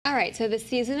right, so the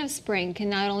season of spring can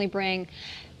not only bring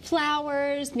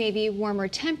flowers, maybe warmer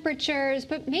temperatures,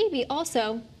 but maybe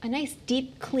also a nice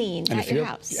deep clean at your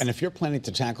house. And if you're planning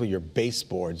to tackle your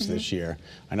baseboards this year,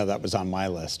 I know that was on my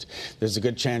list, there's a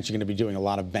good chance you're going to be doing a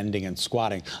lot of bending and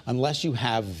squatting, unless you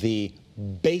have the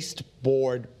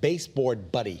baseboard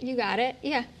buddy. You got it,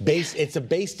 yeah. It's a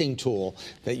basting tool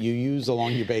that you use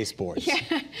along your baseboards.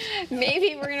 Yeah,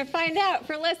 maybe we're going to find out.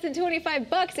 For less than 25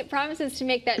 bucks, it promises to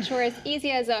make that chore as easy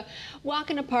as a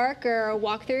walk in a park or a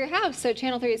walk through your house. So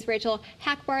Channel 3's Rachel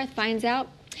Hackbarth finds out,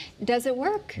 does it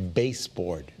work?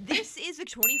 Baseboard. This is a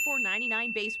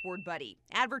 $24.99 baseboard buddy.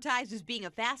 Advertised as being a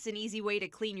fast and easy way to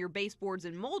clean your baseboards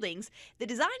and moldings, the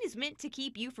design is meant to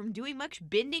keep you from doing much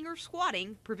bending or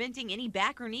squatting, preventing any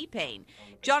back or knee pain.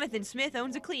 Jonathan Smith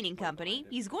owns a cleaning company.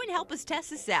 He's going to help us test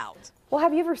this out. Well,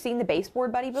 have you ever seen the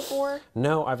baseboard buddy before?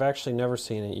 No, I've actually never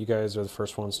seen it. You guys are the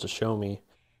first ones to show me.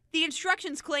 The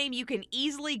instructions claim you can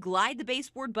easily glide the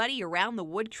baseboard buddy around the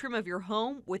wood trim of your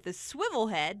home with a swivel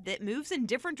head that moves in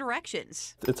different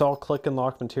directions. It's all click and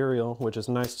lock material, which is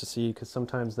nice to see because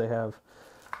sometimes they have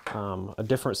a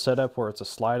different setup where it's a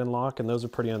slide and lock, and those are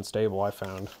pretty unstable, I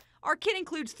found. Our kit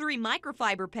includes 3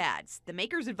 microfiber pads. The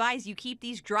makers advise you keep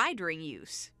these dry during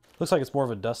use. Looks like it's more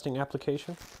of a dusting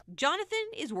application. Jonathan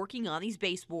is working on these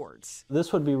baseboards.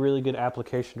 This would be really good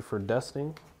application for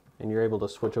dusting, and you're able to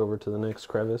switch over to the next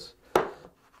crevice.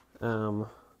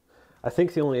 I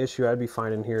think the only issue I'd be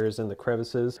finding here is in the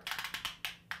crevices.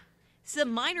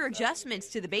 Some minor adjustments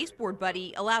to the baseboard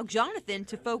buddy allow Jonathan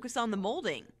to focus on the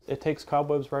molding. It takes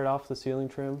cobwebs right off the ceiling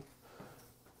trim.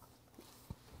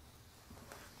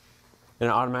 And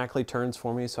it automatically turns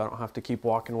for me so I don't have to keep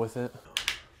walking with it.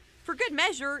 For good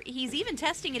measure, he's even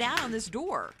testing it out on this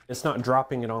door. It's not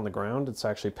dropping it on the ground, it's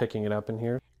actually picking it up in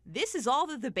here. This is all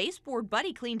that the baseboard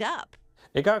buddy cleaned up.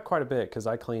 It got quite a bit because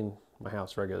I clean my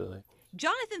house regularly.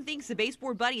 Jonathan thinks the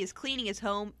baseboard buddy is cleaning his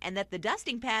home and that the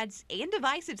dusting pads and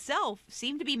device itself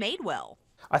seem to be made well.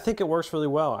 I think it works really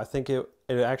well. I think it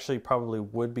actually probably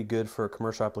would be good for a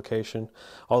commercial application.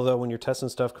 Although when you're testing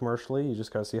stuff commercially, you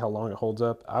just got to see how long it holds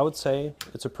up. I would say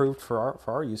it's approved for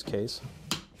our use case.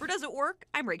 For Does It Work?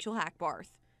 I'm Rachel Hackbarth.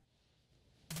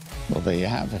 Well, there you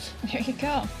have it. There you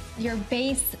go. Your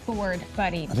baseboard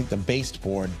buddy. I think the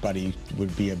baseboard buddy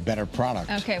would be a better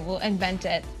product. Okay, we'll invent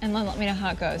it and let me know how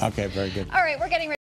it goes. Okay, very good. All right, we're getting ready.